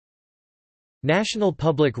National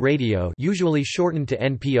Public Radio, usually shortened to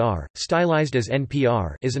NPR, stylized as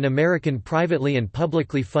NPR, is an American privately and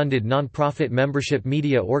publicly funded nonprofit membership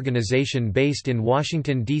media organization based in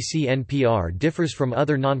Washington, D.C. NPR differs from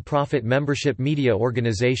other nonprofit membership media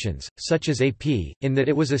organizations, such as AP, in that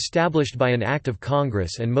it was established by an act of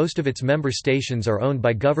Congress and most of its member stations are owned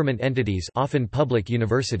by government entities, often public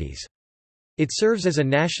universities. It serves as a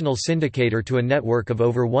national syndicator to a network of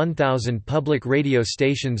over 1,000 public radio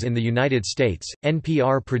stations in the United States.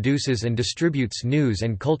 NPR produces and distributes news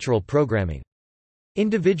and cultural programming.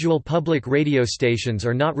 Individual public radio stations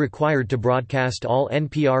are not required to broadcast all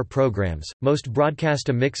NPR programs. Most broadcast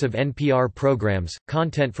a mix of NPR programs,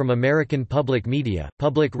 content from American Public Media,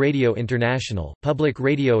 Public Radio International, Public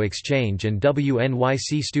Radio Exchange, and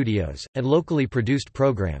WNYC Studios, and locally produced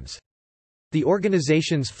programs. The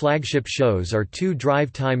organization's flagship shows are two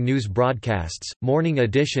drive-time news broadcasts, Morning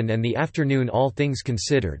Edition and the afternoon All Things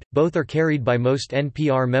Considered. Both are carried by most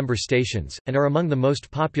NPR member stations, and are among the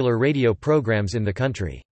most popular radio programs in the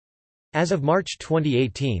country. As of March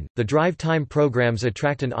 2018, the drive-time programs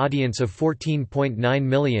attract an audience of 14.9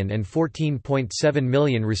 million and 14.7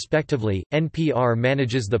 million respectively. NPR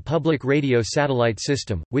manages the public radio satellite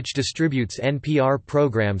system, which distributes NPR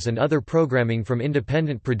programs and other programming from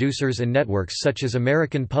independent producers and networks such as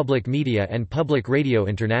American Public Media and Public Radio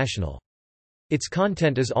International. Its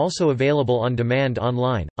content is also available on demand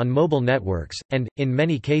online, on mobile networks, and, in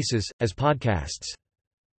many cases, as podcasts.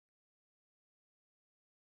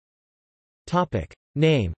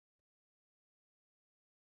 Name.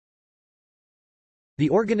 The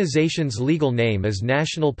organization's legal name is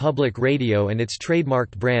National Public Radio and its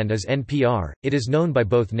trademarked brand is NPR. It is known by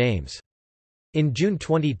both names. In June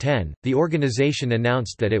 2010, the organization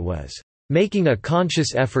announced that it was making a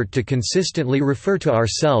conscious effort to consistently refer to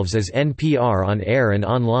ourselves as NPR on air and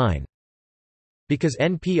online, because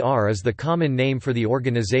NPR is the common name for the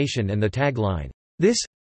organization and the tagline, "This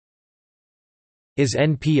is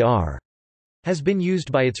NPR," has been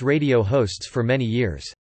used by its radio hosts for many years.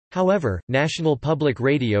 However, National Public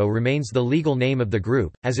Radio remains the legal name of the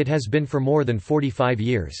group, as it has been for more than 45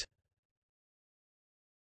 years.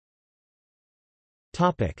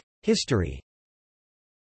 History.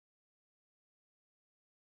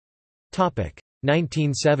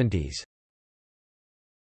 1970s.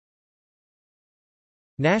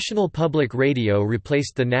 National Public Radio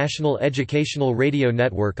replaced the National Educational Radio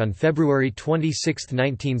Network on February 26,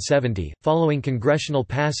 1970, following congressional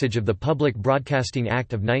passage of the Public Broadcasting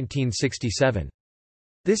Act of 1967.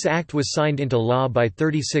 This act was signed into law by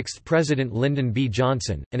 36th President Lyndon B.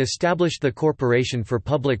 Johnson, and established the Corporation for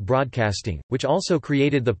Public Broadcasting, which also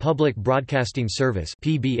created the Public Broadcasting Service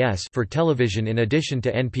 (PBS) for television in addition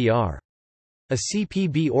to NPR. A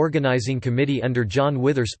CPB organizing committee under John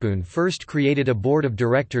Witherspoon first created a board of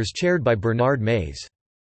directors chaired by Bernard Mays.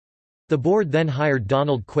 The board then hired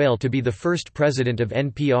Donald Quayle to be the first president of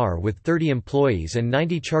NPR with 30 employees and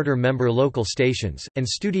 90 charter member local stations, and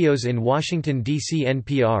studios in Washington, D.C.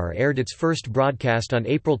 NPR aired its first broadcast on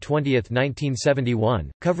April 20,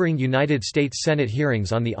 1971, covering United States Senate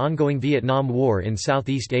hearings on the ongoing Vietnam War in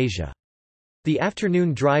Southeast Asia. The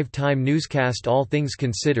afternoon drive-time newscast All Things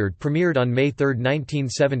Considered premiered on May 3,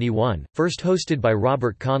 1971, first hosted by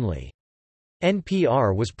Robert Conley.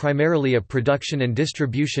 NPR was primarily a production and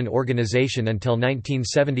distribution organization until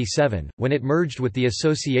 1977, when it merged with the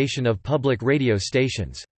Association of Public Radio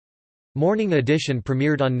Stations. Morning Edition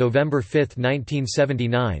premiered on November 5,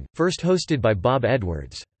 1979, first hosted by Bob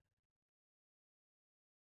Edwards.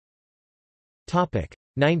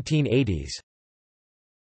 1980s.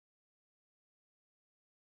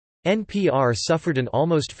 NPR suffered an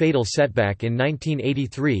almost fatal setback in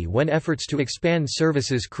 1983 when efforts to expand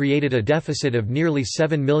services created a deficit of nearly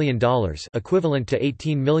 $7 million, equivalent to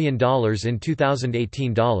 $18 million in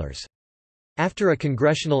 2018 dollars. After a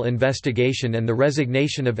congressional investigation and the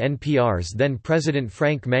resignation of NPR's then-president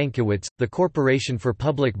Frank Mankiewicz, the Corporation for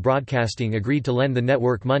Public Broadcasting agreed to lend the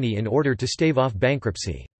network money in order to stave off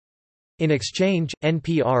bankruptcy. In exchange,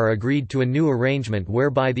 NPR agreed to a new arrangement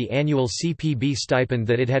whereby the annual CPB stipend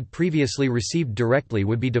that it had previously received directly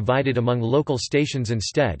would be divided among local stations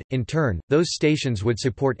instead. In turn, those stations would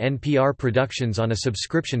support NPR productions on a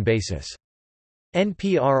subscription basis.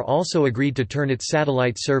 NPR also agreed to turn its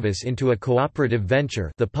satellite service into a cooperative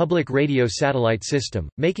venture, the Public Radio Satellite System,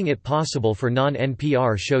 making it possible for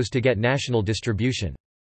non-NPR shows to get national distribution.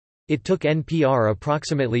 It took NPR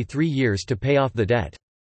approximately 3 years to pay off the debt.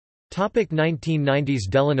 1990s.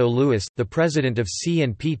 Delano Lewis, the president of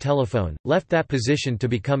C&P Telephone, left that position to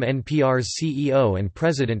become NPR's CEO and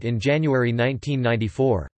president in January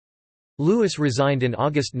 1994. Lewis resigned in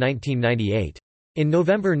August 1998. In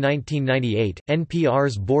November 1998,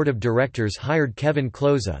 NPR's board of directors hired Kevin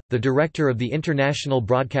Klose, the director of the International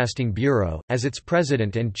Broadcasting Bureau, as its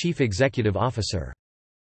president and chief executive officer.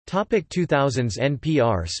 2000s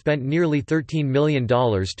NPR spent nearly $13 million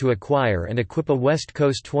to acquire and equip a West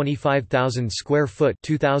Coast 25,000 square foot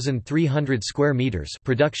 (2,300 square meters)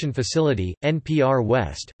 production facility, NPR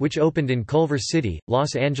West, which opened in Culver City,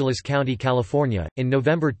 Los Angeles County, California, in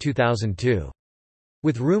November 2002.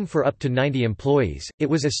 With room for up to 90 employees, it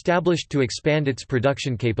was established to expand its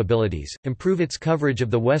production capabilities, improve its coverage of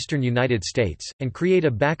the western United States, and create a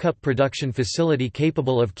backup production facility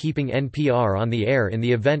capable of keeping NPR on the air in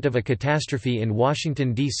the event of a catastrophe in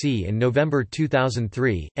Washington, D.C. In November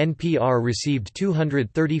 2003, NPR received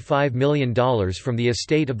 $235 million from the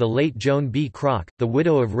estate of the late Joan B. Kroc, the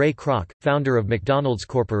widow of Ray Kroc, founder of McDonald's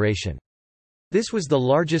Corporation. This was the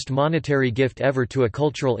largest monetary gift ever to a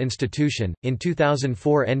cultural institution. In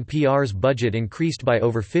 2004, NPR's budget increased by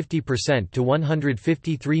over 50% to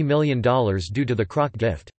 $153 million due to the Kroc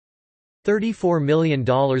gift. $34 million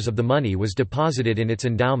of the money was deposited in its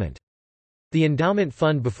endowment. The endowment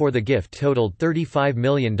fund before the gift totaled $35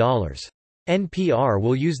 million. NPR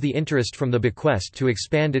will use the interest from the bequest to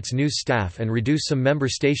expand its news staff and reduce some member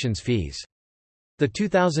stations' fees. The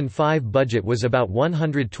 2005 budget was about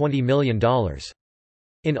 $120 million.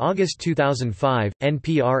 In August 2005,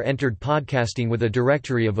 NPR entered podcasting with a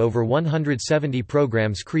directory of over 170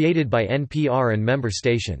 programs created by NPR and member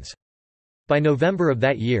stations. By November of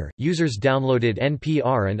that year, users downloaded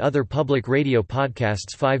NPR and other public radio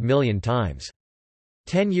podcasts 5 million times.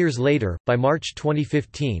 10 years later, by March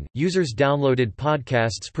 2015, users downloaded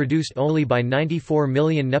podcasts produced only by 94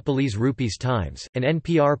 million Nepalese rupees times, and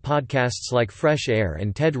NPR podcasts like Fresh Air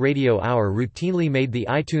and TED Radio Hour routinely made the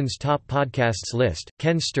iTunes Top Podcasts list.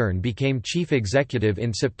 Ken Stern became chief executive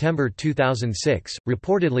in September 2006,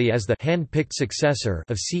 reportedly as the hand-picked successor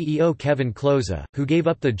of CEO Kevin Klose, who gave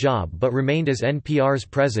up the job but remained as NPR's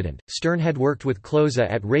president. Stern had worked with Klose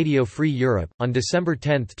at Radio Free Europe. On December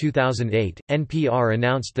 10, 2008, NPR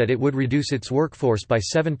announced that it would reduce its workforce by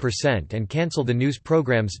 7% and cancel the news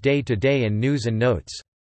programs Day to Day and News and Notes.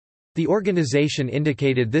 The organization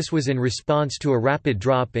indicated this was in response to a rapid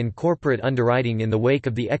drop in corporate underwriting in the wake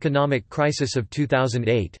of the economic crisis of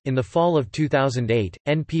 2008. In the fall of 2008,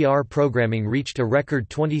 NPR programming reached a record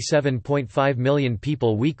 27.5 million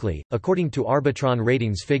people weekly, according to Arbitron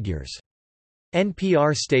ratings figures.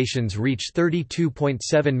 NPR stations reach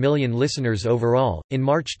 32.7 million listeners overall. In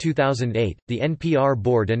March 2008, the NPR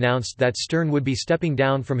board announced that Stern would be stepping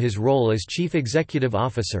down from his role as chief executive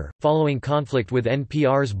officer, following conflict with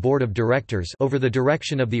NPR's board of directors over the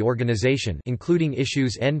direction of the organization, including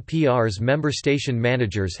issues NPR's member station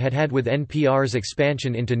managers had had with NPR's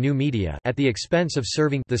expansion into new media at the expense of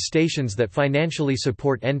serving the stations that financially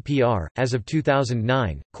support NPR. As of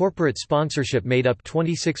 2009, corporate sponsorship made up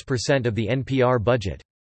 26% of the NPR budget.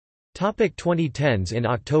 2010s. In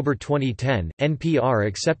October 2010, NPR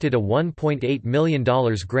accepted a $1.8 million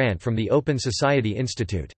grant from the Open Society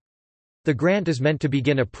Institute. The grant is meant to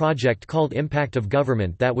begin a project called Impact of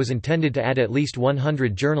Government that was intended to add at least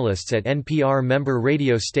 100 journalists at NPR member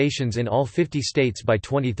radio stations in all 50 states by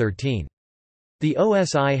 2013. The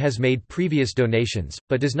OSI has made previous donations,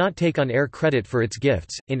 but does not take on-air credit for its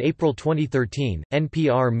gifts. In April 2013,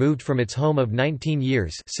 NPR moved from its home of 19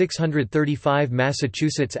 years 635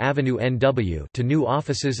 Massachusetts Avenue NW to new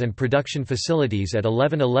offices and production facilities at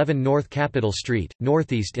 1111 North Capitol Street,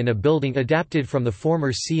 Northeast in a building adapted from the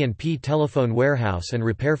former C&P telephone warehouse and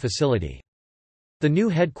repair facility. The new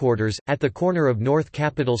headquarters, at the corner of North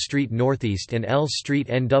Capitol Street Northeast and L Street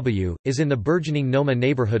NW, is in the burgeoning Noma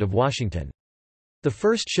neighborhood of Washington. The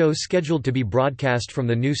first show scheduled to be broadcast from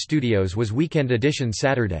the new studios was Weekend Edition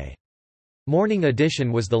Saturday. Morning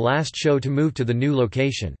Edition was the last show to move to the new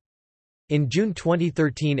location. In June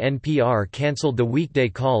 2013, NPR canceled the weekday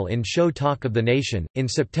call-in show Talk of the Nation. In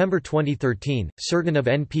September 2013, certain of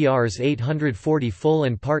NPR's 840 full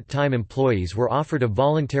and part-time employees were offered a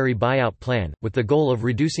voluntary buyout plan, with the goal of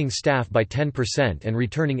reducing staff by 10% and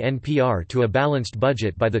returning NPR to a balanced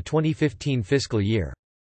budget by the 2015 fiscal year.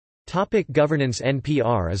 Governance.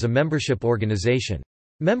 NPR is a membership organization.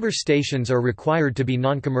 Member stations are required to be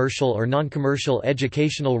non-commercial or non-commercial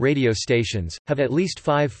educational radio stations, have at least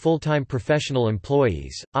 5 full-time professional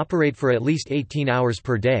employees, operate for at least 18 hours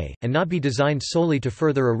per day, and not be designed solely to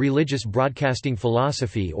further a religious broadcasting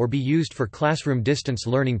philosophy or be used for classroom distance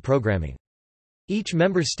learning programming. Each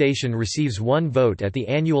member station receives 1 vote at the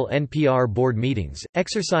annual NPR board meetings,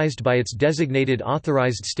 exercised by its designated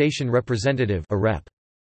authorized station representative, a rep.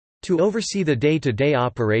 To oversee the day-to-day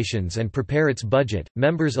operations and prepare its budget,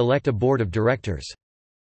 members elect a board of directors.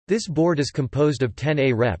 This board is composed of 10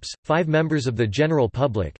 A-Reps, 5 members of the general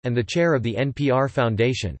public, and the chair of the NPR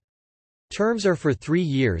Foundation. Terms are for 3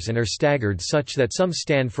 years and are staggered such that some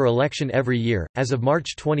stand for election every year. As of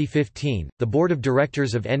March 2015, the board of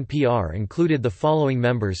directors of NPR included the following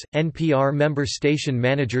members: NPR member station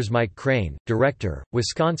managers Mike Crane, Director,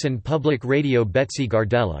 Wisconsin Public Radio Betsy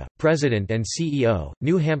Gardella, President and CEO,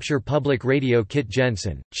 New Hampshire Public Radio Kit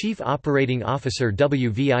Jensen, Chief Operating Officer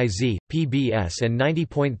WVIZ, PBS and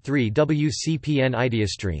 90.3 WCPN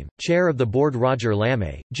Ideastream, Chair of the Board Roger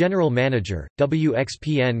Lamé, General Manager,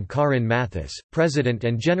 WXPN Karin Mathis, President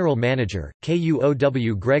and General Manager,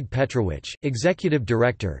 KUOW Greg Petrovich, Executive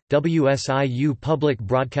Director, WSIU Public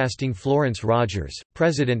Broadcasting Florence Rogers,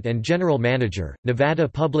 President and General Manager, Nevada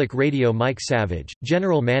Public Radio Mike Savage,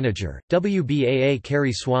 General Manager, WBAA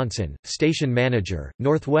Carrie Swanson, Station Manager,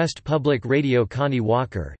 Northwest Public Radio Connie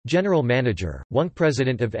Walker, General Manager, WUNC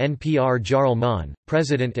President of NPR Jarl Mahn,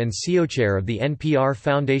 President and CEO Chair of the NPR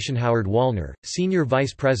Foundation Howard Wallner, Senior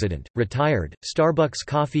Vice President, retired, Starbucks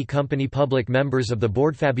Coffee Company Public Members of the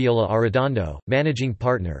Board Fabiola Arredondo, Managing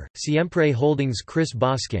Partner, Siempre Holdings Chris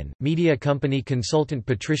Boskin, Media Company Consultant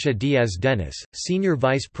Patricia Diaz-Dennis, Senior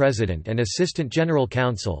Vice President and Assistant General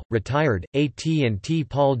Counsel, retired, AT&T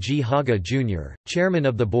Paul G. Haga Jr., Chairman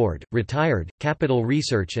of the Board, retired, Capital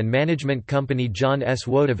Research and Management Company John S.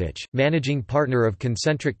 Wodovich, Managing Partner of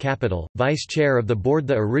Concentric Capital, Vice Chair of the Board.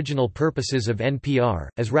 The original purposes of NPR,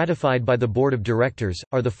 as ratified by the Board of Directors,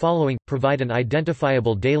 are the following: provide an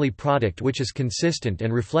identifiable daily product which is consistent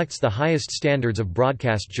and reflects the highest standards of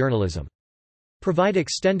broadcast journalism. Provide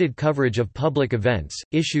extended coverage of public events,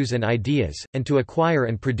 issues and ideas, and to acquire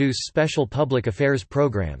and produce special public affairs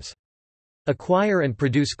programs. Acquire and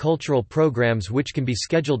produce cultural programs which can be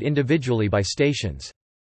scheduled individually by stations.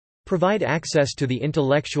 Provide access to the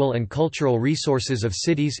intellectual and cultural resources of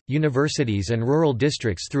cities, universities and rural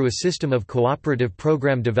districts through a system of cooperative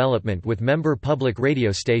program development with member public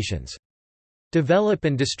radio stations. Develop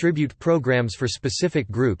and distribute programs for specific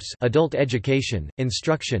groups: adult education,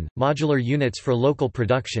 instruction, modular units for local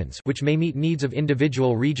productions which may meet needs of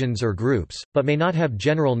individual regions or groups, but may not have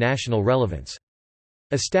general national relevance.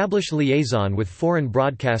 Establish liaison with foreign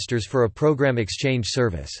broadcasters for a program exchange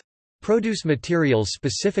service. Produce materials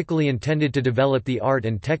specifically intended to develop the art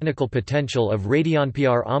and technical potential of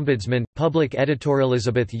RadioNPR. Ombudsman, Public Editor.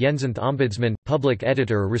 Elizabeth Jensenth, Ombudsman, Public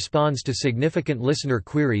Editor, responds to significant listener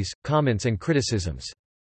queries, comments and criticisms.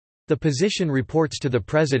 The position reports to the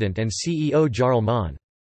President and CEO Jarl Mahn.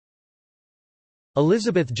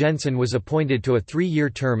 Elizabeth Jensen was appointed to a 3-year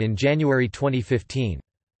term in January 2015.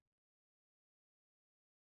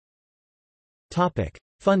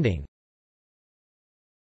 Funding.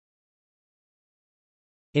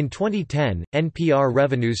 In 2010, NPR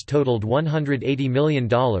revenues totaled $180 million,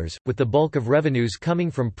 with the bulk of revenues coming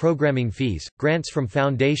from programming fees, grants from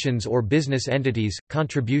foundations or business entities,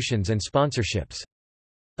 contributions and sponsorships.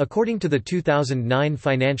 According to the 2009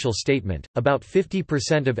 financial statement, about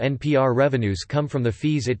 50% of NPR revenues come from the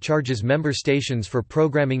fees it charges member stations for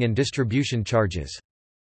programming and distribution charges.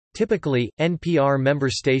 Typically, NPR member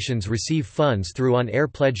stations receive funds through on-air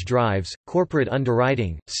pledge drives, corporate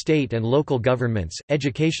underwriting, state and local governments,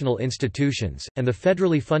 educational institutions, and the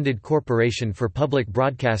federally funded Corporation for Public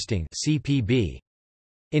Broadcasting (CPB).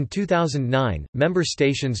 In 2009, member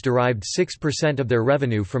stations derived 6% of their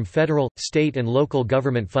revenue from federal, state and local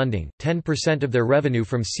government funding, 10% of their revenue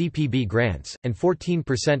from CPB grants, and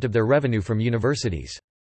 14% of their revenue from universities.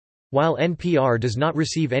 While NPR does not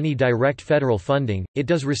receive any direct federal funding, it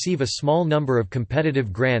does receive a small number of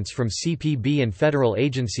competitive grants from CPB and federal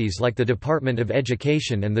agencies like the Department of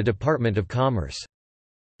Education and the Department of Commerce.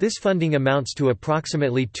 This funding amounts to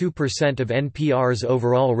approximately 2% of NPR's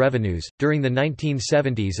overall revenues. During the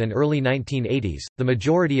 1970s and early 1980s, the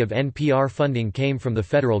majority of NPR funding came from the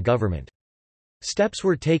federal government. Steps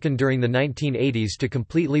were taken during the 1980s to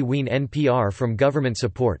completely wean NPR from government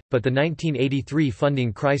support, but the 1983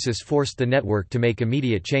 funding crisis forced the network to make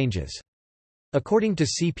immediate changes. According to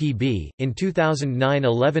CPB, in 2009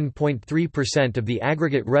 11.3% of the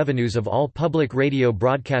aggregate revenues of all public radio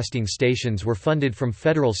broadcasting stations were funded from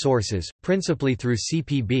federal sources, principally through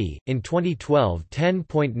CPB. In 2012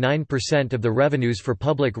 10.9% of the revenues for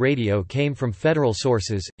public radio came from federal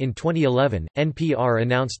sources. In 2011, NPR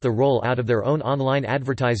announced the roll-out of their own online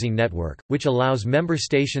advertising network, which allows member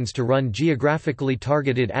stations to run geographically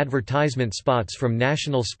targeted advertisement spots from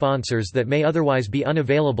national sponsors that may otherwise be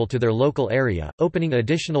unavailable to their local area, opening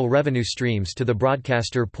additional revenue streams to the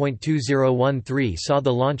broadcaster. 2013 saw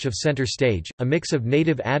the launch of Center Stage, a mix of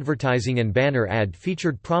native advertising and banner ad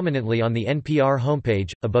featured prominently on the NPR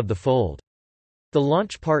homepage, above the fold. The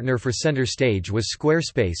launch partner for Center Stage was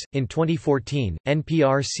Squarespace. In 2014,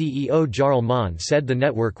 NPR CEO Jarl Mann said the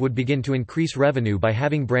network would begin to increase revenue by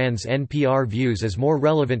having brands NPR views as more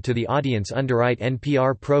relevant to the audience underwrite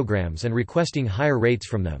NPR programs and requesting higher rates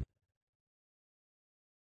from them.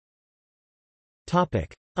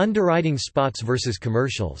 Topic: Underwriting spots versus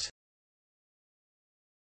commercials.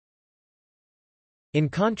 In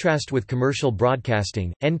contrast with commercial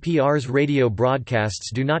broadcasting, NPR's radio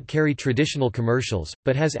broadcasts do not carry traditional commercials,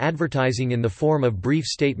 but has advertising in the form of brief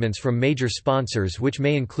statements from major sponsors which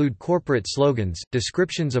may include corporate slogans,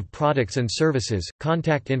 descriptions of products and services,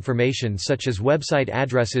 contact information such as website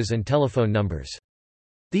addresses and telephone numbers.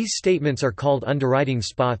 These statements are called underwriting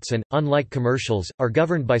spots and, unlike commercials, are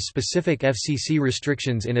governed by specific FCC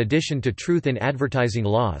restrictions. In addition to truth in advertising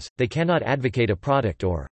laws, they cannot advocate a product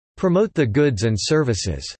or promote the goods and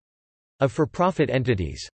services of for-profit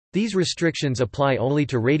entities. These restrictions apply only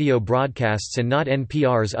to radio broadcasts and not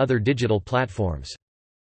NPR's other digital platforms.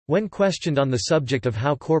 When questioned on the subject of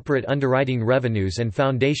how corporate underwriting revenues and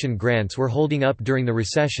foundation grants were holding up during the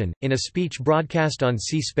recession, in a speech broadcast on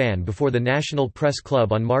C-SPAN before the National Press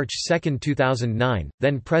Club on March 2, 2009,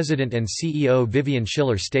 then-President and CEO Vivian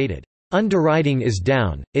Schiller stated, "Underwriting is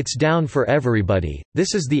down, it's down for everybody,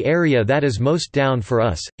 this is the area that is most down for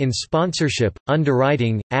us, in sponsorship,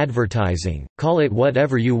 underwriting, advertising, call it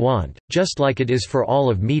whatever you want, just like it is for all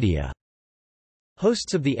of media."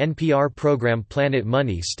 Hosts of the NPR program Planet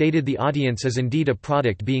Money stated the audience is indeed a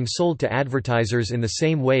product being sold to advertisers in the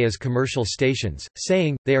same way as commercial stations,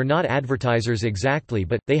 saying, "They are not advertisers exactly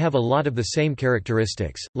but, they have a lot of the same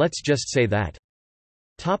characteristics, let's just say that."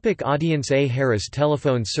 Audience. A Harris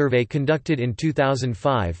telephone survey conducted in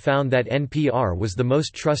 2005 found that NPR was the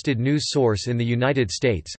most trusted news source in the United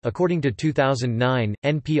States. According to 2009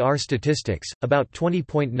 NPR statistics, about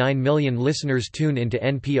 20.9 million listeners tune into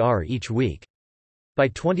NPR each week. By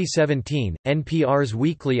 2017, NPR's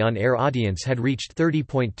weekly on-air audience had reached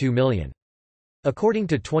 30.2 million. According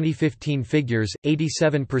to 2015 figures,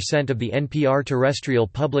 87% of the NPR terrestrial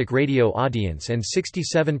public radio audience and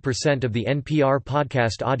 67% of the NPR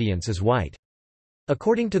podcast audience is white.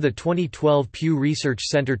 According to the 2012 Pew Research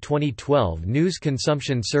Center 2012 News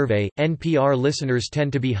Consumption Survey, NPR listeners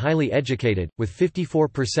tend to be highly educated, with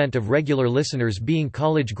 54% of regular listeners being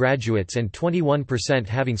college graduates and 21%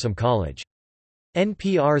 having some college.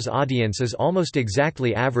 NPR's audience is almost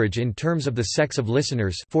exactly average in terms of the sex of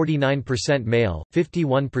listeners, 49% male,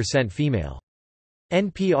 51% female.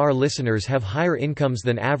 NPR listeners have higher incomes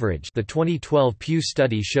than average. The 2012 Pew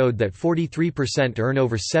study showed that 43% earn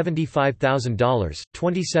over $75,000,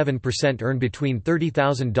 27% earn between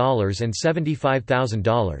 $30,000 and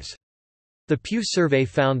 $75,000. The Pew survey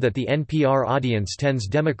found that the NPR audience tends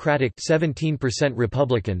Democratic 17%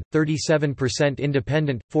 Republican, 37%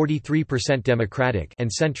 Independent, 43% Democratic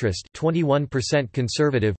and centrist 21%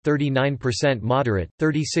 conservative, 39% moderate,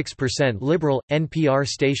 36% liberal. NPR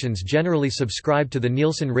stations generally subscribe to the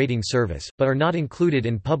Nielsen rating service, but are not included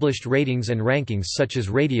in published ratings and rankings such as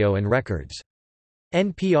radio and records.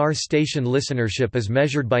 NPR station listenership is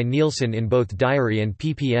measured by Nielsen in both diary and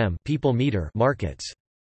PPM people meter markets.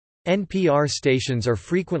 NPR stations are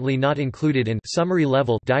frequently not included in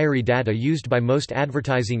summary-level diary data used by most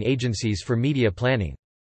advertising agencies for media planning.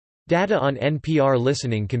 Data on NPR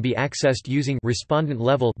listening can be accessed using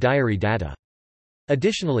respondent-level diary data.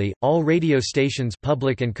 Additionally, all radio stations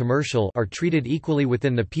public and commercial are treated equally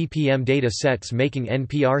within the PPM data sets, making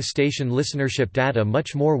NPR station listenership data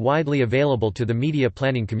much more widely available to the media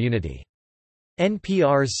planning community.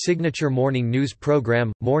 NPR's signature morning news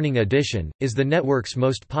program, Morning Edition, is the network's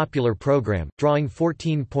most popular program, drawing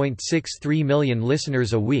 14.63 million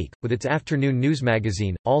listeners a week, with its afternoon news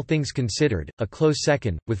magazine, All Things Considered, a close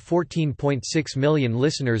second, with 14.6 million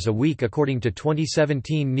listeners a week according to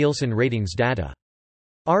 2017 Nielsen ratings data.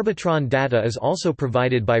 Arbitron data is also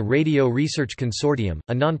provided by Radio Research Consortium,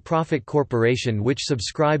 a non-profit corporation which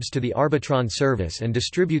subscribes to the Arbitron service and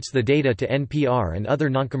distributes the data to NPR and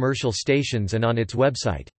other non-commercial stations and on its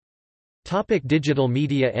website. Digital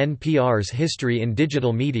media. NPR's history in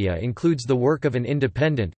digital media includes the work of an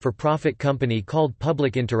independent, for-profit company called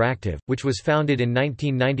Public Interactive, which was founded in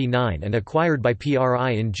 1999 and acquired by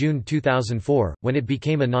PRI in June 2004, when it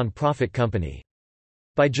became a non-profit company.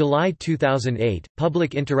 By July 2008,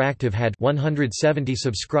 Public Interactive had 170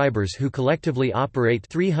 subscribers who collectively operate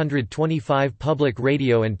 325 public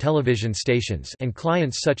radio and television stations and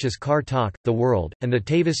clients such as Car Talk, The World, and The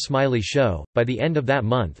Tavis Smiley Show. By the end of that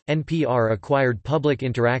month, NPR acquired Public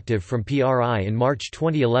Interactive from PRI. In March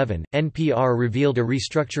 2011, NPR revealed a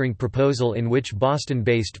restructuring proposal in which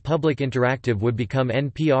Boston-based Public Interactive would become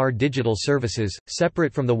NPR Digital Services,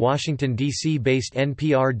 separate from the Washington, D.C.-based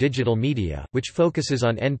NPR Digital Media, which focuses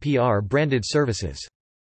on NPR-branded services.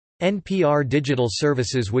 NPR Digital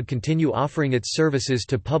Services would continue offering its services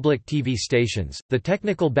to public TV stations. The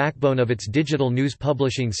technical backbone of its digital news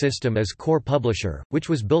publishing system is Core Publisher, which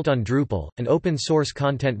was built on Drupal, an open-source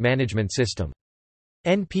content management system.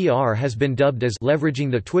 NPR has been dubbed as leveraging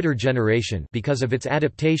the Twitter generation because of its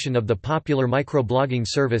adaptation of the popular microblogging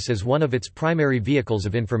service as one of its primary vehicles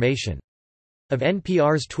of information. Of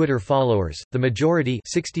NPR's Twitter followers, the majority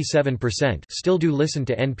 67% still do listen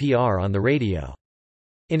to NPR on the radio.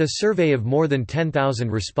 In a survey of more than 10,000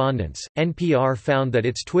 respondents, NPR found that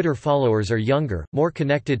its Twitter followers are younger, more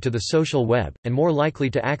connected to the social web, and more likely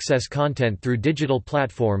to access content through digital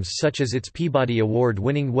platforms such as its Peabody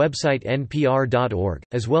Award-winning website npr.org,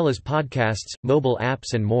 as well as podcasts, mobile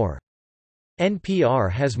apps and more.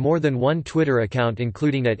 NPR has more than one Twitter account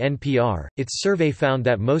including @NPR. Its survey found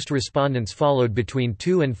that most respondents followed between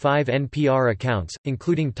 2 and 5 NPR accounts,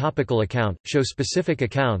 including topical account, show-specific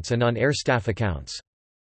accounts and on-air staff accounts.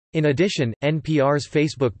 In addition, NPR's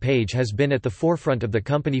Facebook page has been at the forefront of the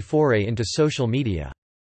company foray into social media.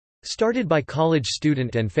 Started by college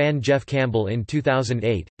student and fan Jeff Campbell in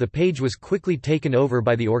 2008, the page was quickly taken over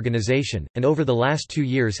by the organization, and over the last 2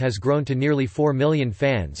 years has grown to nearly 4 million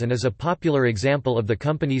fans and is a popular example of the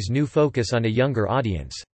company's new focus on a younger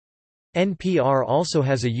audience. NPR also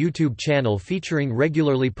has a YouTube channel featuring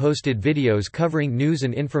regularly posted videos covering news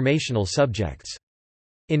and informational subjects.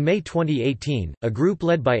 In May 2018, a group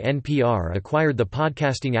led by NPR acquired the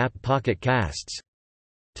podcasting app Pocket Casts.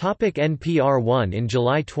 NPR One. In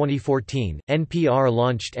July 2014, NPR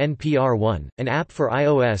launched NPR One, an app for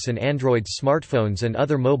iOS and Android smartphones and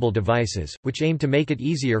other mobile devices, which aimed to make it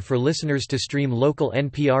easier for listeners to stream local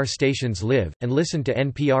NPR stations live, and listen to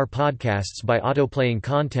NPR podcasts by autoplaying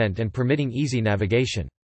content and permitting easy navigation.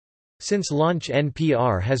 Since launch,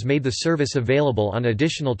 NPR has made the service available on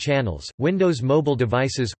additional channels, Windows mobile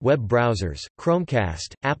devices, web browsers,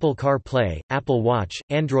 Chromecast, Apple CarPlay, Apple Watch,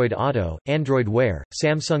 Android Auto, Android Wear,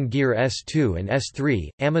 Samsung Gear S2 and S3,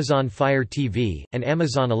 Amazon Fire TV, and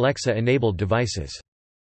Amazon Alexa-enabled devices.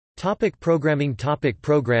 Programming.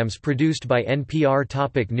 Programs produced by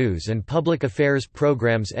NPR. News and public affairs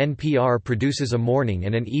programs. NPR produces a morning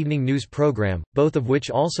and an evening news program, both of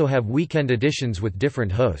which also have weekend editions with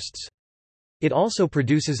different hosts. It also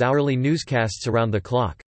produces hourly newscasts around the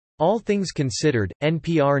clock. All Things Considered,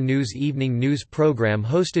 NPR News evening news program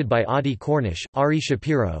hosted by Audie Cornish, Ari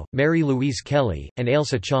Shapiro, Mary Louise Kelly, and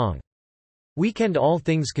Ailsa Chong. Weekend All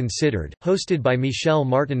Things Considered, hosted by Michelle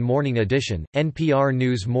Martin. Morning Edition, NPR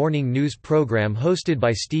News morning news program hosted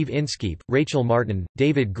by Steve Inskeep, Rachel Martin,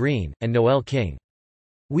 David Green, and Noel King.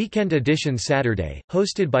 Weekend Edition Saturday,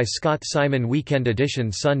 hosted by Scott Simon. Weekend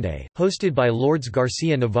Edition Sunday, hosted by Lourdes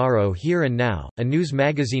Garcia Navarro. Here and Now, a news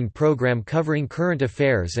magazine program covering current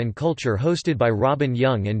affairs and culture hosted by Robin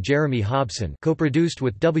Young and Jeremy Hobson, co-produced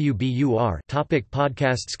with WBUR.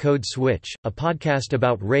 Podcasts. Code Switch, a podcast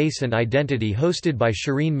about race and identity hosted by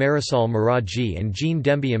Shireen Marisol Meraji and Gene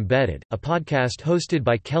Demby. Embedded, a podcast hosted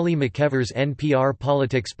by Kelly McEvers. NPR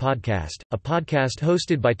Politics Podcast, a podcast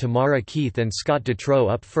hosted by Tamara Keith and Scott Detrow.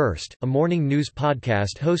 Up First, a morning news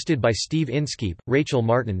podcast hosted by Steve Inskeep, Rachel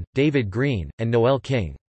Martin, David Green, and Noel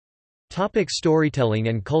King. Storytelling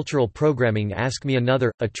and cultural programming. Ask Me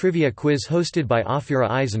Another, a trivia quiz hosted by Ophira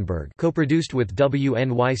Eisenberg, co-produced with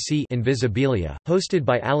WNYC. Invisibilia, hosted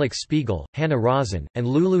by Alex Spiegel, Hannah Rosen, and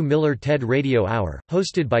Lulu Miller. TED Radio Hour,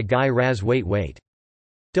 hosted by Guy Raz. Wait.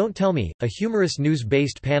 Don't Tell Me, a humorous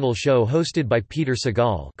news-based panel show hosted by Peter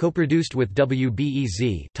Segal, co-produced with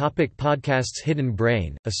WBEZ. Podcasts. Hidden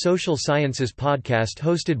Brain, a social sciences podcast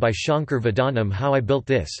hosted by Shankar Vedantam. How I Built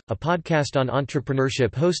This, a podcast on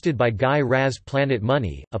entrepreneurship hosted by Guy Raz. Planet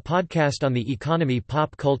Money, a podcast on the economy.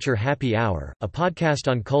 Pop Culture Happy Hour, a podcast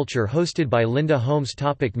on culture hosted by Linda Holmes.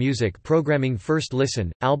 Music programming. First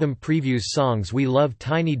Listen, album previews. Songs We Love.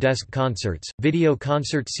 Tiny Desk Concerts, video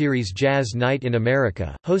concert series. Jazz Night in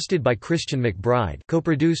America, hosted by Christian McBride,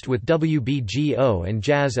 co-produced with WBGO and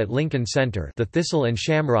Jazz at Lincoln Center. The Thistle and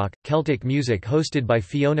Shamrock, Celtic Music hosted by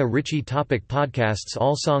Fiona Ritchie. Podcasts.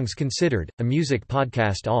 All Songs Considered, a music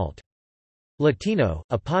podcast. Alt Latino,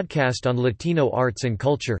 a podcast on Latino arts and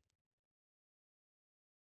culture.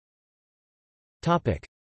 Topic: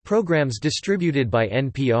 Programs distributed by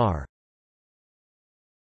NPR.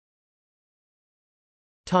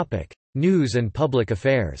 Topic: News and Public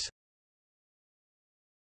Affairs.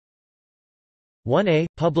 1A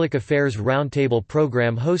 – Public Affairs Roundtable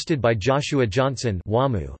program hosted by Joshua Johnson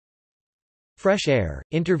WAMU. Fresh Air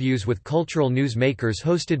 – Interviews with cultural news makers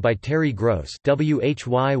hosted by Terry Gross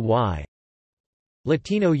WHYY.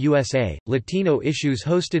 Latino USA – Latino Issues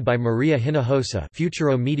hosted by Maria Hinojosa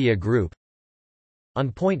Futuro Media Group.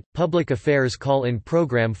 On Point – Public Affairs Call-In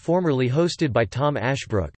program formerly hosted by Tom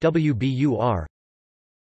Ashbrook WBUR.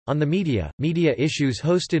 On the Media – Media Issues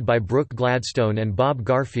hosted by Brooke Gladstone and Bob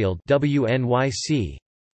Garfield WNYC.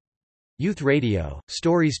 Youth Radio –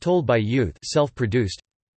 Stories told by youth self-produced.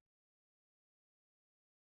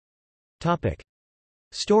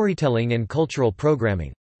 Storytelling and cultural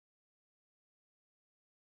programming.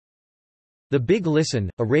 The Big Listen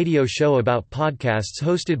 – a radio show about podcasts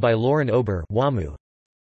hosted by Lauren Ober WAMU.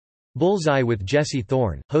 Bullseye with Jesse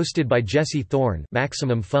Thorne, hosted by Jesse Thorne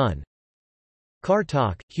Maximum Fun. Car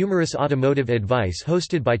Talk – Humorous automotive advice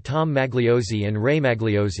hosted by Tom Magliozzi and Ray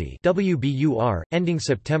Magliozzi WBUR, ending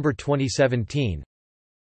September 2017.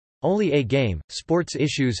 Only a Game – Sports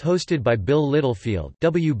issues hosted by Bill Littlefield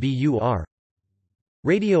WBUR.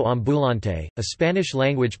 Radio Ambulante – a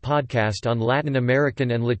Spanish-language podcast on Latin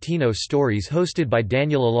American and Latino stories hosted by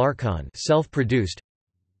Daniel Alarcon self-produced.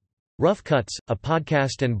 Rough Cuts – a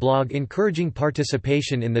podcast and blog encouraging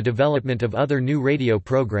participation in the development of other new radio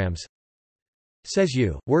programs. Says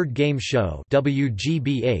You – Word Game Show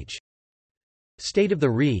WGBH. State of the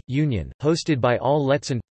Re-Union, hosted by Al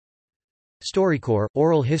Letson. StoryCorps –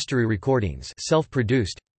 Oral history recordings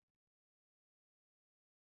self-produced.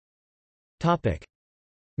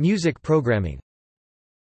 Music programming.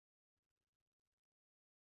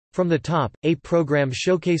 From the Top, a program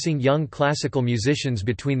showcasing young classical musicians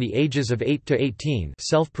between the ages of 8 to 18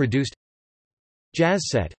 self-produced. Jazz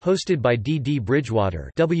Set, hosted by D. D. Bridgewater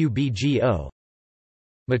WBGO.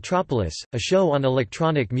 Metropolis, a show on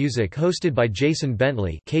electronic music hosted by Jason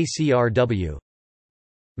Bentley KCRW.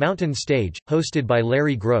 Mountain Stage, hosted by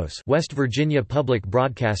Larry Gross West Virginia Public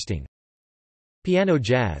Broadcasting. Piano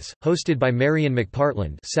Jazz, hosted by Marion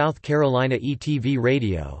McPartland South Carolina ETV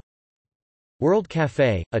Radio. World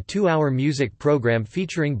Café, a 2-hour music program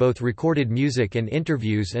featuring both recorded music and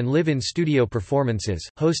interviews and live-in studio performances,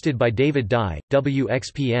 hosted by David Dye,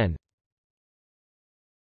 WXPN.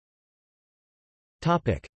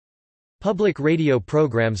 Public radio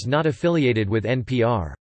programs not affiliated with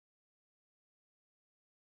NPR.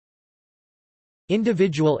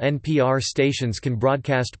 Individual NPR stations can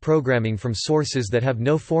broadcast programming from sources that have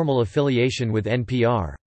no formal affiliation with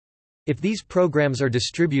NPR. If these programs are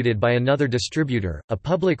distributed by another distributor, a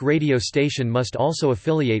public radio station must also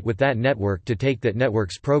affiliate with that network to take that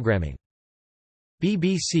network's programming.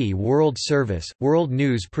 BBC World Service – World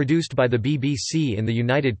news produced by the BBC in the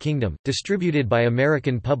United Kingdom, distributed by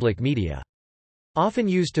American Public Media. Often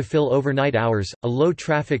used to fill overnight hours, a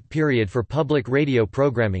low-traffic period for public radio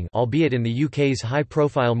programming, albeit in the UK's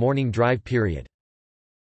high-profile morning drive period.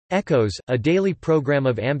 Echoes, a daily program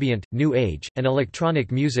of ambient, new age, and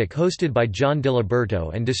electronic music hosted by John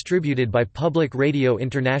DiLiberto and distributed by Public Radio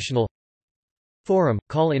International. Forum,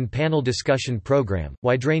 call-in panel discussion program,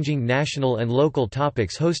 wide-ranging national and local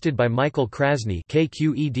topics hosted by Michael Krasny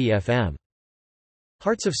KQED-FM.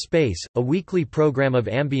 Hearts of Space, a weekly program of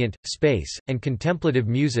ambient, space, and contemplative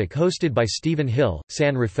music hosted by Stephen Hill,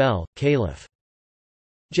 San Rafael, Caliph.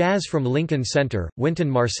 Jazz from Lincoln Center, Wynton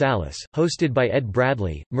Marsalis, hosted by Ed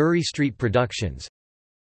Bradley, Murray Street Productions.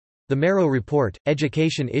 The Marrow Report,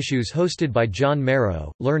 education issues hosted by John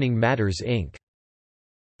Marrow, Learning Matters Inc.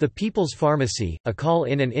 The People's Pharmacy, a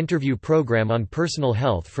call-in and interview program on personal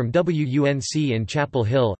health from WUNC in Chapel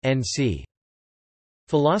Hill, NC.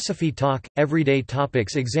 Philosophy Talk – Everyday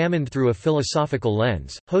topics examined through a philosophical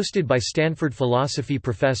lens, hosted by Stanford philosophy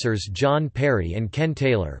professors John Perry and Ken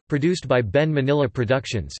Taylor, produced by Ben Manila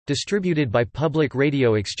Productions, distributed by Public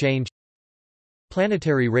Radio Exchange.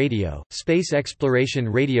 Planetary Radio – Space exploration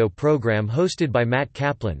radio program hosted by Matt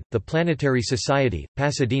Kaplan, The Planetary Society,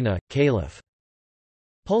 Pasadena, Caliph.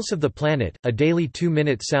 Pulse of the Planet – a daily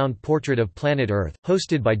 2-minute sound portrait of planet Earth,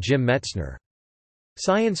 hosted by Jim Metzner.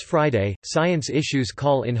 Science Friday – Science issues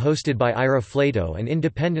call-in hosted by Ira Flato and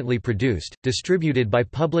independently produced, distributed by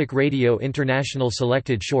Public Radio International.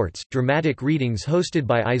 Selected shorts, dramatic readings hosted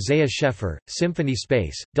by Isaiah Sheffer, Symphony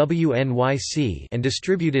Space, WNYC and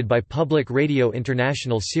distributed by Public Radio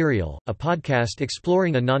International. Serial, a podcast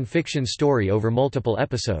exploring a non-fiction story over multiple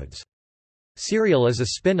episodes. Serial is a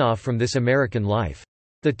spin-off from This American Life.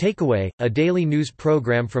 The Takeaway, a daily news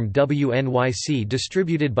program from WNYC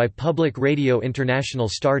distributed by Public Radio International.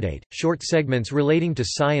 Stardate, short segments relating to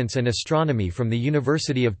science and astronomy from the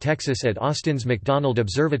University of Texas at Austin's McDonald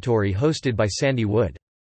Observatory hosted by Sandy Wood.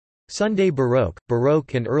 Sunday Baroque,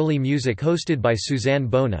 Baroque and Early Music hosted by Suzanne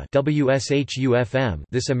Bona WSHU-FM.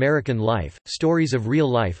 This American Life, Stories of Real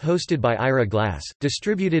Life hosted by Ira Glass,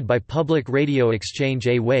 distributed by Public Radio Exchange.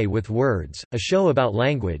 A Way with Words, a show about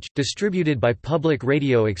language, distributed by Public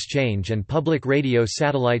Radio Exchange and Public Radio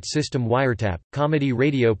Satellite System. Wiretap, comedy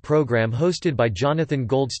radio program hosted by Jonathan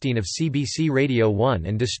Goldstein of CBC Radio 1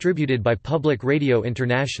 and distributed by Public Radio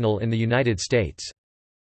International in the United States.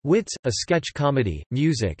 Wits, a sketch comedy,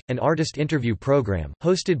 music, and artist interview program,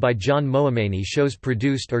 hosted by John Moameni. Shows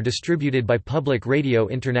produced or distributed by Public Radio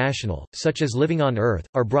International, such as Living on Earth,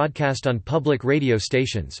 are broadcast on public radio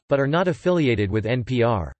stations, but are not affiliated with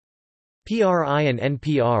NPR. PRI and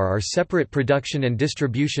NPR are separate production and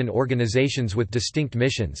distribution organizations with distinct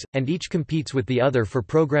missions, and each competes with the other for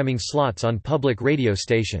programming slots on public radio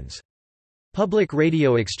stations. Public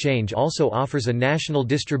Radio Exchange also offers a national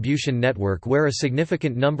distribution network where a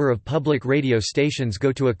significant number of public radio stations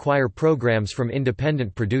go to acquire programs from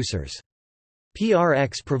independent producers.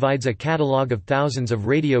 PRX provides a catalog of thousands of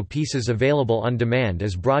radio pieces available on demand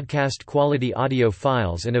as broadcast-quality audio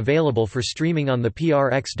files and available for streaming on the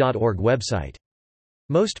prx.org website.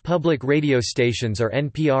 Most public radio stations are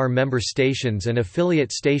NPR member stations and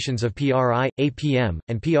affiliate stations of PRI, APM,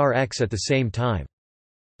 and PRX at the same time.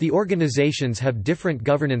 The organizations have different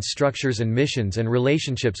governance structures and missions and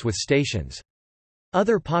relationships with stations.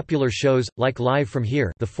 Other popular shows, like Live from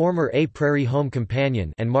Here, the former A Prairie Home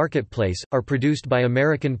Companion, and Marketplace, are produced by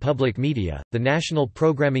American Public Media, the national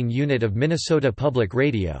programming unit of Minnesota Public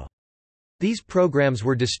Radio. These programs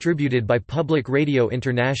were distributed by Public Radio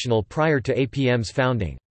International prior to APM's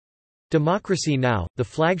founding. Democracy Now!, the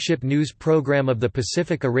flagship news program of the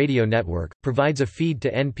Pacifica Radio Network, provides a feed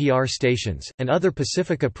to NPR stations, and other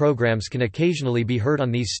Pacifica programs can occasionally be heard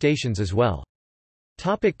on these stations as well.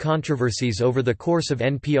 Topic: controversies. Over the course of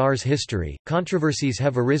NPR's history, controversies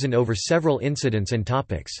have arisen over several incidents and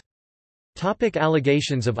topics. Topic: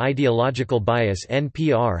 allegations of ideological bias.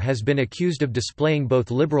 NPR has been accused of displaying both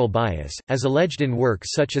liberal bias, as alleged in work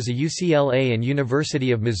such as a UCLA and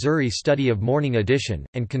University of Missouri study of Morning Edition,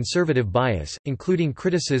 and conservative bias, including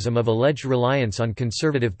criticism of alleged reliance on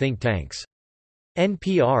conservative think tanks.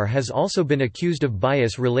 NPR has also been accused of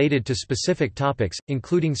bias related to specific topics,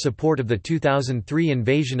 including support of the 2003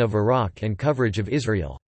 invasion of Iraq and coverage of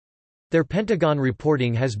Israel. Their Pentagon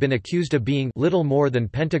reporting has been accused of being little more than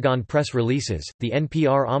Pentagon press releases. The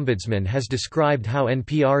NPR ombudsman has described how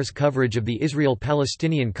NPR's coverage of the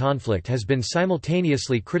Israel-Palestinian conflict has been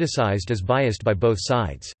simultaneously criticized as biased by both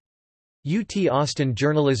sides. UT Austin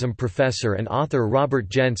journalism professor and author Robert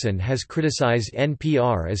Jensen has criticized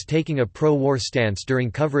NPR as taking a pro-war stance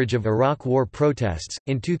during coverage of Iraq war protests.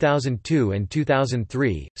 In 2002 and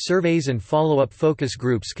 2003, surveys and follow-up focus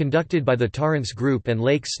groups conducted by the Torrance Group and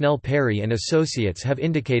Lake Snell Perry and Associates have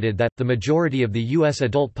indicated that the majority of the U.S.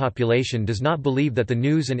 adult population does not believe that the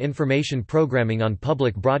news and information programming on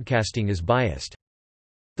public broadcasting is biased.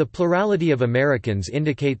 The plurality of Americans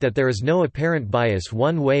indicate that there is no apparent bias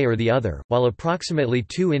one way or the other, while approximately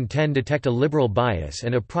 2 in 10 detect a liberal bias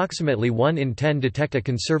and approximately 1 in 10 detect a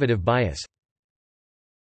conservative bias.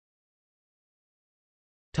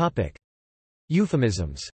 Topic: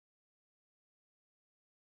 euphemisms.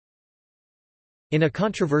 In a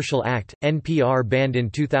controversial act, NPR banned in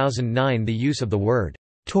 2009 the use of the word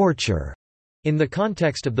torture in the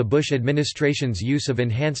context of the Bush administration's use of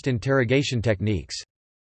enhanced interrogation techniques.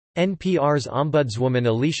 NPR's ombudswoman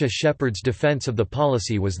Alicia Shepard's defense of the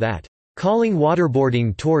policy was that, "calling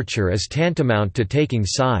waterboarding torture is tantamount to taking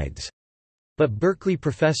sides." But Berkeley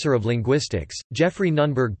professor of linguistics, Jeffrey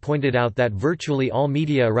Nunberg pointed out that virtually all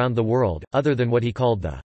media around the world, other than what he called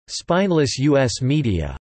the spineless U.S.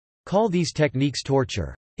 media, call these techniques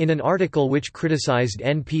torture. In an article which criticized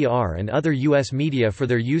NPR and other U.S. media for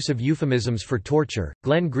their use of euphemisms for torture,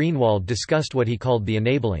 Glenn Greenwald discussed what he called the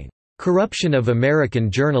enabling corruption of American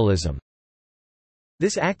journalism.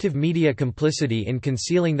 This active media complicity in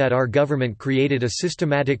concealing that our government created a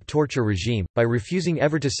systematic torture regime, by refusing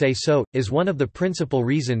ever to say so, is one of the principal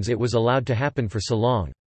reasons it was allowed to happen for so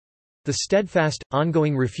long. The steadfast,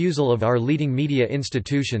 ongoing refusal of our leading media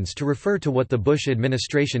institutions to refer to what the Bush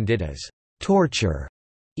administration did as torture,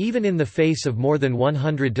 even in the face of more than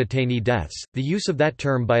 100 detainee deaths, the use of that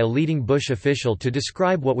term by a leading Bush official to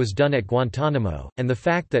describe what was done at Guantanamo, and the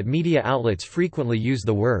fact that media outlets frequently use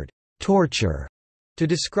the word torture to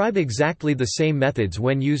describe exactly the same methods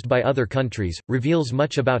when used by other countries, reveals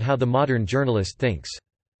much about how the modern journalist thinks.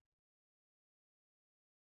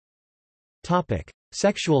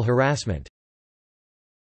 Sexual harassment.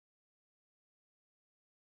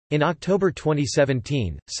 In October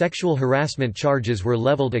 2017, sexual harassment charges were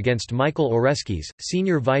leveled against Michael Oreskes,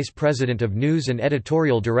 Senior Vice President of News and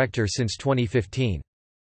Editorial Director since 2015.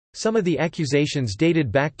 Some of the accusations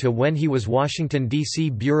dated back to when he was Washington, D.C.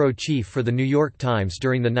 bureau chief for The New York Times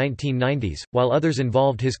during the 1990s, while others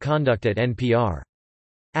involved his conduct at NPR.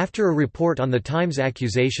 After a report on the Times'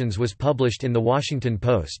 accusations was published in The Washington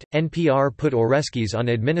Post, NPR put Oreskes on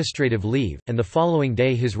administrative leave, and the following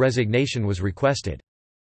day his resignation was requested.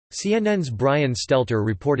 CNN's Brian Stelter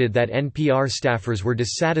reported that NPR staffers were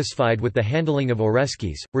dissatisfied with the handling of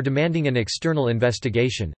Oreskes, were demanding an external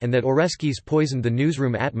investigation, and that Oreskes poisoned the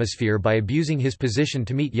newsroom atmosphere by abusing his position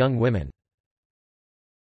to meet young women.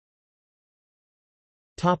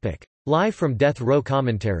 Live from Death Row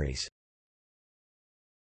commentaries.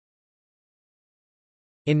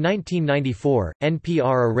 In 1994,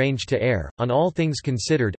 NPR arranged to air, on All Things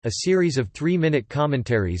Considered, a series of 3-minute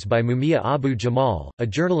commentaries by Mumia Abu-Jamal, a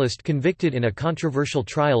journalist convicted in a controversial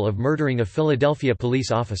trial of murdering a Philadelphia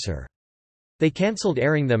police officer. They cancelled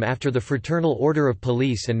airing them after the Fraternal Order of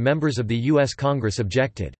Police and members of the U.S. Congress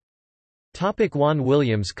objected. Juan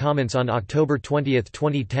Williams comments On October 20,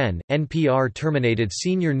 2010, NPR terminated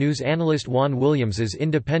senior news analyst Juan Williams's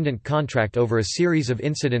independent contract over a series of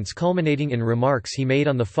incidents culminating in remarks he made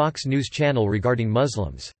on the Fox News Channel regarding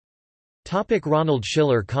Muslims. Ronald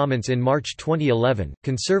Schiller comments In March 2011,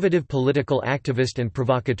 conservative political activist and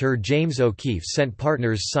provocateur James O'Keefe sent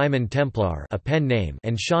partners Simon Templar, a pen name,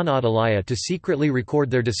 and Sean Atalaya to secretly record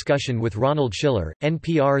their discussion with Ronald Schiller,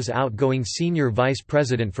 NPR's outgoing senior vice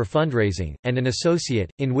president for fundraising, and an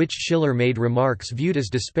associate, in which Schiller made remarks viewed as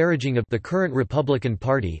disparaging of the current Republican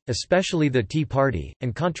Party, especially the Tea Party,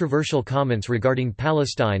 and controversial comments regarding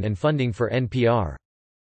Palestine and funding for NPR.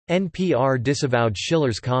 NPR disavowed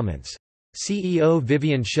Schiller's comments. CEO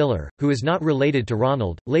Vivian Schiller, who is not related to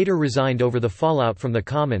Ronald, later resigned over the fallout from the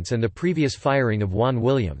comments and the previous firing of Juan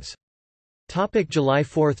Williams. July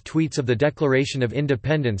 4 tweets of the Declaration of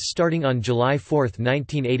Independence Starting on July 4,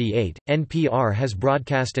 1988, NPR has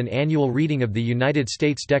broadcast an annual reading of the United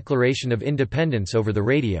States Declaration of Independence over the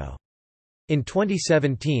radio. In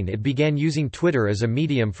 2017 it began using Twitter as a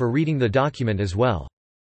medium for reading the document as well.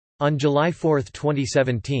 On July 4,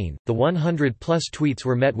 2017, the 100-plus tweets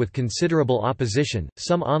were met with considerable opposition,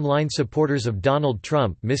 some online supporters of Donald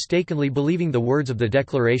Trump mistakenly believing the words of the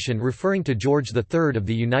declaration referring to George III of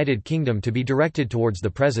the United Kingdom to be directed towards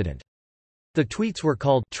the president. The tweets were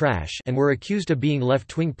called trash and were accused of being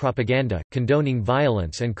left-wing propaganda, condoning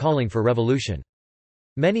violence and calling for revolution.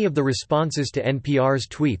 Many of the responses to NPR's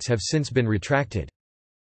tweets have since been retracted.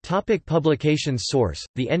 Publications source: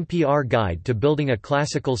 The NPR Guide to Building a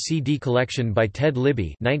Classical CD Collection by Ted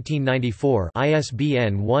Libby 1994,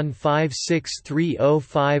 ISBN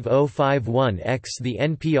 1563050551-X. The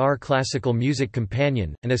NPR Classical Music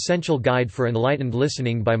Companion, An Essential Guide for Enlightened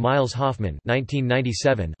Listening by Miles Hoffman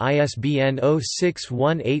 1997, ISBN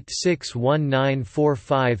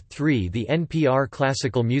 0618619453. The NPR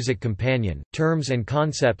Classical Music Companion, Terms and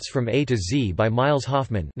Concepts from A to Z by Miles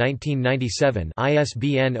Hoffman 1997,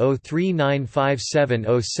 ISBN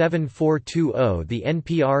 0395707420. The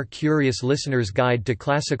NPR Curious Listener's Guide to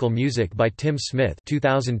Classical Music by Tim Smith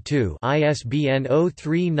 2002, ISBN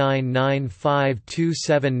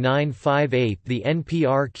 0399527958. The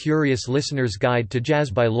NPR Curious Listener's Guide to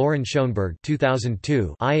Jazz by Lauren Schoenberg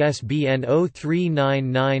 2002, ISBN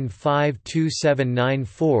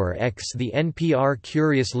 0399527994-X. The NPR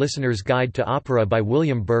Curious Listener's Guide to Opera by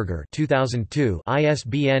William Berger 2002,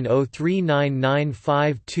 ISBN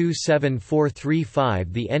 0399527994-X.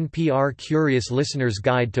 27435. The NPR Curious Listener's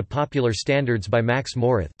Guide to Popular Standards by Max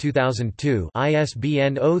Morath 2002,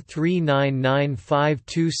 ISBN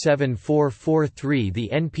 0399527443. The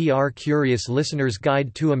NPR Curious Listener's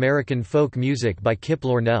Guide to American Folk Music by Kip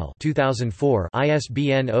Lornell 2004,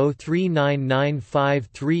 ISBN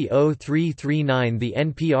 0399530339. The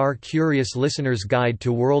NPR Curious Listener's Guide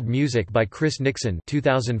to World Music by Chris Nixon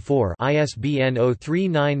 2004, ISBN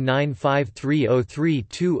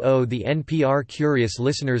 0399530320. The NPR Curious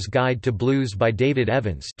Listener's Guide to Blues by David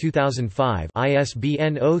Evans 2005,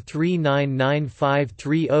 ISBN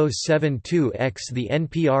 0399530720-X. The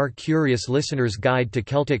NPR Curious Listener's Guide to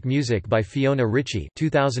Celtic Music by Fiona Ritchie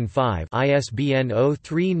 2005, ISBN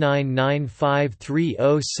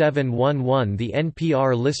 0399530711. The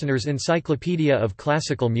NPR Listener's Encyclopedia of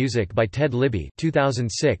Classical Music by Ted Libby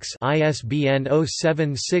 2006, ISBN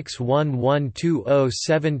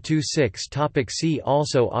 0761120726. See also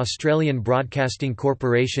also Australian Broadcasting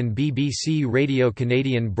Corporation, BBC Radio,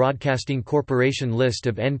 Canadian Broadcasting Corporation. List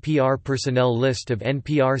of NPR personnel, list of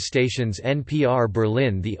NPR stations. NPR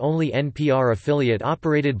Berlin, the only NPR affiliate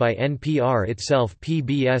operated by NPR itself.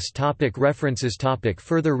 PBS. References.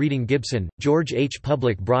 Further reading. Gibson, George H.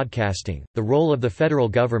 Public Broadcasting, The Role of the Federal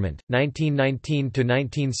Government,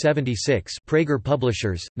 1919–1976, Praeger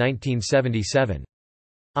Publishers, 1977.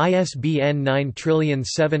 ISBN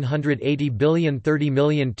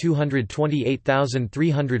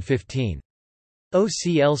 9780030228315.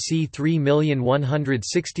 OCLC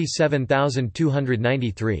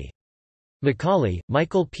 3167293. Macaulay,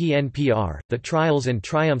 Michael P. NPR, The Trials and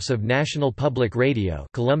Triumphs of National Public Radio,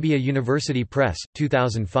 Columbia University Press,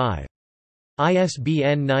 2005.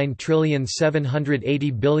 ISBN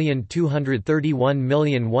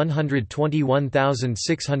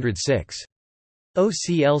 9780231121606.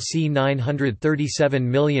 OCLC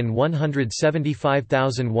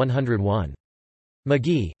 937175101.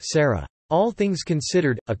 McGee, Sarah. All Things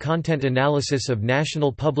Considered, A Content Analysis of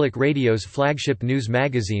National Public Radio's Flagship News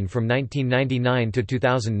Magazine from 1999 to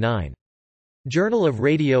 2009. Journal of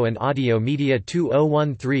Radio and Audio Media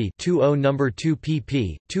 2013-20 No. 2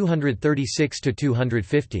 pp.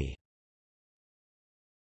 236–250.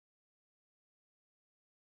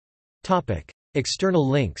 External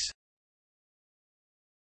links.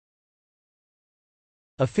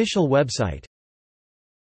 Official website.